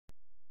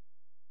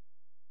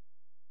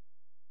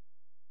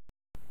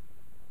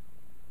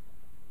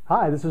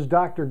Hi, this is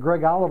Dr.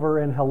 Greg Oliver,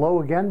 and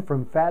hello again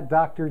from Fat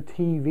Doctor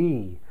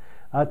TV.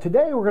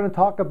 Today we're going to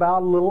talk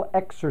about a little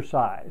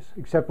exercise,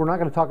 except we're not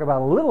going to talk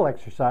about a little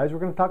exercise, we're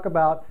going to talk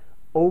about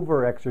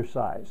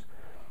over-exercise.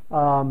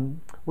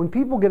 When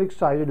people get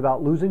excited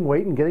about losing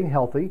weight and getting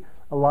healthy,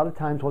 a lot of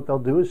times what they'll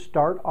do is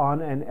start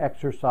on an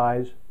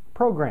exercise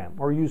program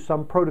or use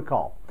some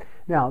protocol.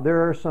 Now,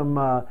 there are some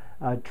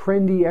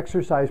trendy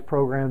exercise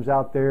programs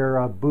out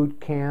there, boot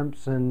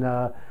camps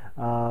and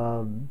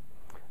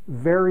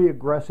very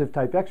aggressive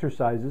type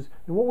exercises,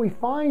 and what we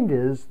find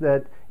is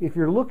that if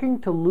you're looking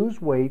to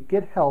lose weight,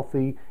 get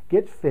healthy,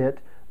 get fit,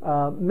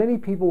 many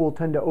people will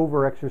tend to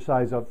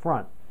over-exercise up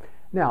front.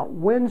 Now,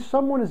 when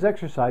someone is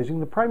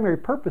exercising, the primary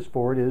purpose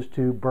for it is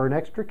to burn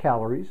extra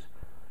calories,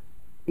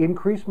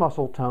 increase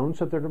muscle tone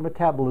so that their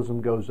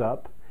metabolism goes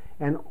up,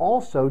 and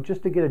also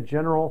just to get a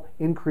general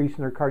increase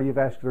in their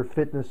cardiovascular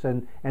fitness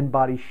and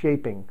body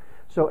shaping.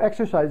 So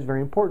exercise is very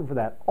important for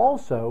that.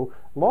 Also,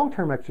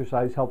 long-term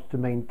exercise helps to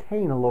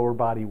maintain a lower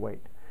body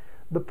weight.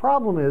 The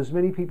problem is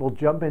many people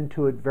jump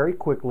into it very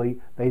quickly.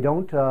 They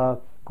don't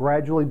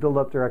gradually build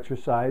up their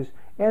exercise,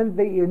 and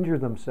they injure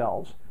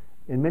themselves.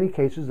 In many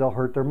cases, they'll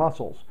hurt their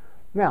muscles.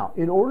 Now,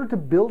 in order to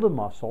build a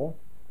muscle,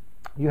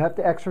 you have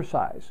to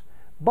exercise.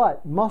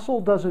 But muscle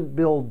doesn't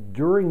build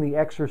during the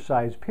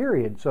exercise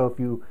period. So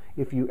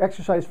if you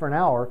exercise for an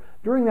hour,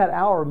 during that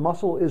hour,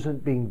 muscle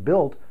isn't being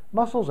built.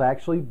 Muscle's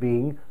actually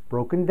being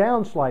broken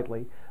down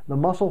slightly. The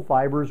muscle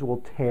fibers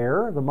will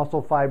tear, the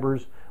muscle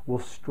fibers will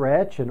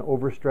stretch and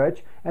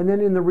overstretch, and then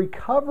in the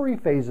recovery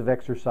phase of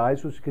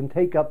exercise, which can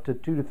take up to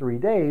 2 to 3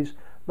 days,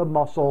 the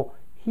muscle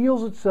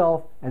heals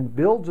itself and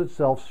builds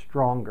itself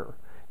stronger,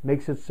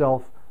 makes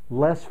itself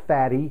less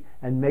fatty,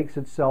 and makes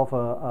itself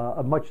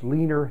a much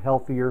leaner,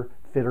 healthier,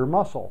 fitter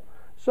muscle.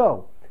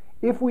 So,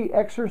 if we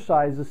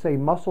exercise the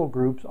same muscle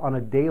groups on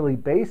a daily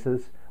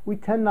basis, we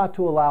tend not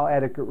to allow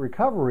adequate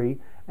recovery,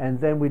 and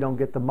then we don't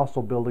get the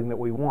muscle building that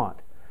we want.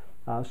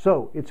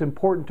 So it's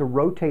important to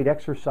rotate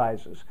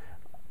exercises.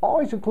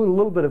 Always include a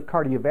little bit of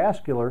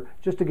cardiovascular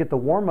just to get the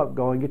warm-up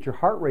going, get your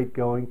heart rate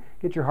going,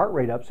 get your heart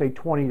rate up, say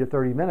 20 to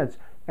 30 minutes.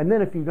 And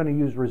then if you're going to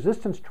use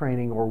resistance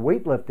training or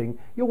weightlifting,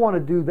 you'll want to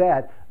do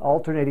that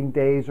alternating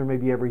days or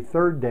maybe every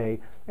third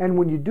day. And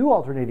when you do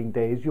alternating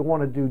days, you'll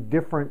want to do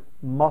different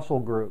muscle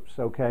groups,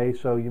 okay?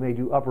 So you may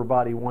do upper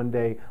body one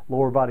day,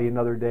 lower body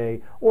another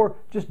day, or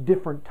just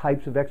different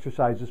types of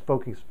exercises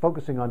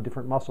focusing on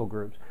different muscle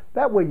groups.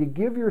 That way you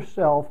give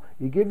yourself,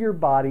 you give your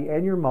body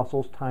and your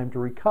muscles time to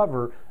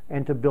recover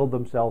and to build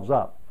themselves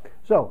up.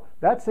 So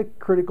that's a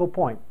critical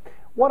point.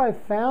 What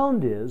I've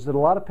found is that a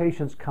lot of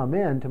patients come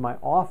in to my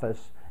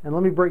office, and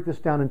let me break this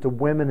down into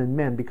women and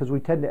men because we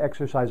tend to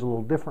exercise a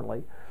little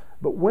differently.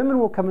 But women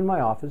will come in my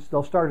office,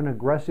 they'll start an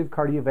aggressive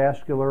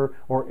cardiovascular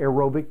or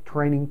aerobic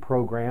training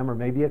program or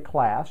maybe a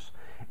class,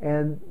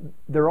 and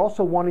they're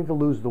also wanting to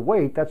lose the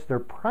weight. That's their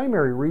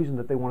primary reason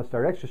that they want to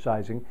start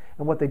exercising.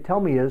 And what they tell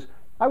me is,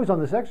 I was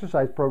on this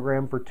exercise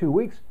program for 2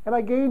 weeks and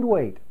I gained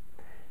weight.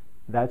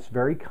 That's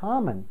very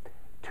common.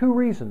 2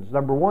 reasons.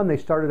 Number one, they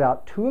started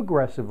out too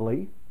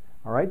aggressively.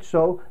 All right,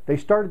 so they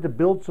started to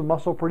build some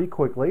muscle pretty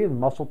quickly, and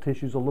muscle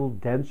tissue is a little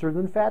denser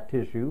than fat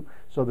tissue,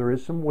 so there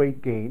is some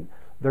weight gain.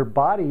 Their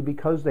body,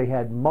 because they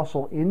had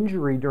muscle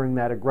injury during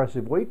that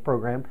aggressive weight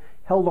program,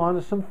 held on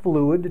to some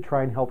fluid to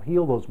try and help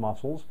heal those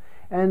muscles.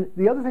 And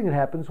the other thing that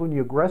happens when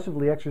you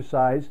aggressively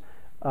exercise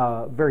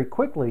very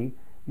quickly,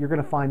 you're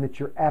going to find that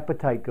your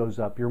appetite goes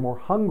up. You're more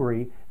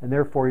hungry, and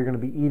therefore you're going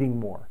to be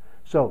eating more.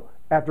 So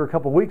after a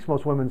couple of weeks,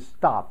 most women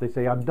stop. They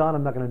say, I'm done,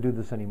 I'm not going to do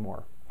this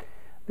anymore.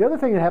 The other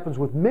thing that happens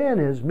with men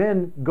is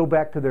men go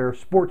back to their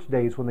sports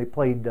days when they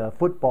played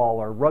football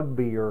or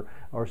rugby or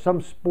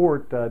some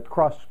sport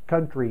cross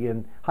country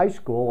in high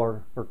school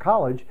or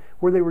college,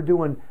 where they were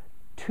doing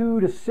 2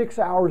 to 6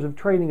 hours of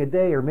training a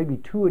day, or maybe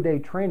 2 a day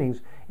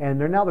trainings, and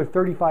they're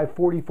 35,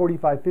 40,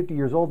 45, 50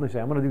 years old, and they say,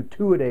 I'm going to do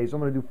 2 a day, so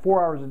I'm going to do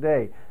 4 hours a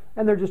day.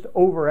 And they're just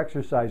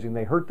over-exercising.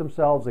 They hurt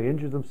themselves, they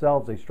injure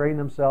themselves, they strain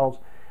themselves.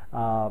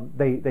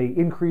 They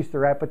increase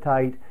their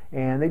appetite,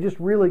 and they just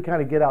really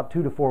kind of get out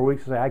 2 to 4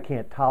 weeks and say, I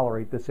can't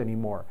tolerate this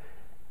anymore.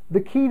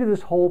 The key to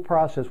this whole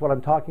process, what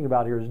I'm talking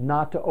about here, is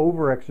not to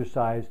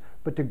over-exercise,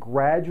 but to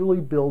gradually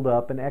build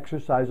up and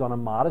exercise on a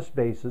modest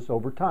basis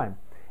over time.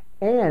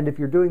 And if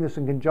you're doing this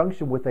in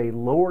conjunction with a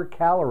lower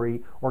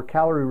calorie or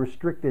calorie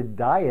restricted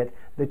diet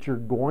that you're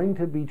going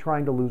to be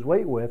trying to lose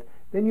weight with,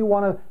 then you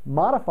want to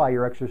modify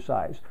your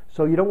exercise.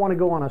 So you don't want to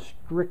go on a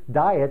strict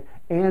diet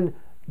and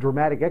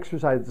dramatic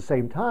exercise at the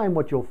same time.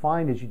 What you'll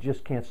find is you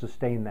just can't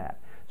sustain that.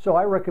 So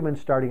I recommend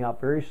starting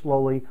out very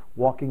slowly,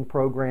 walking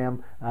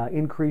program,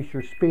 increase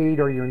your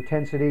speed or your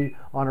intensity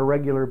on a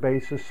regular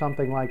basis,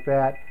 something like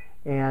that.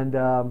 And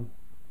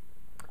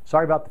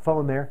sorry about the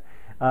phone there.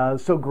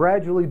 So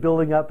gradually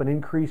building up and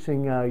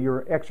increasing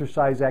your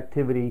exercise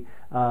activity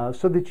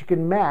so that you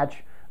can match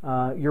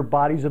your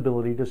body's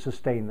ability to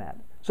sustain that.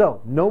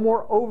 So, no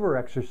more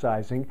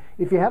over-exercising.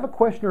 If you have a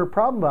question or a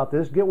problem about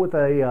this, get with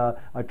a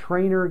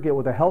trainer, get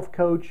with a health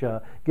coach,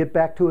 get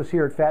back to us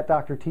here at Fat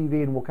Doctor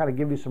TV, and we'll kind of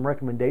give you some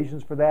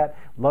recommendations for that.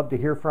 Love to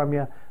hear from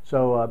you.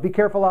 So be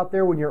careful out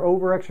there when you're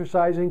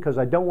over-exercising, because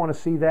I don't want to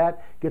see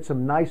that. Get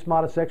some nice,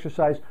 modest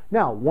exercise.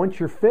 Now, once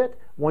you're fit,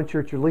 once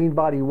you're at your lean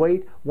body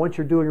weight, once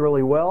you're doing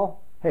really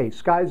well, hey,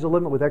 sky's the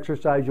limit with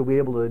exercise. You'll be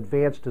able to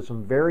advance to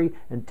some very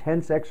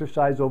intense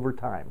exercise over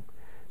time.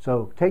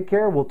 So take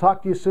care. We'll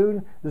talk to you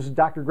soon. This is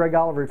Dr. Greg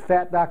Oliver at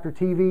Fat Doctor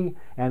TV,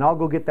 and I'll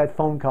go get that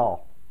phone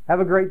call. Have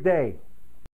a great day.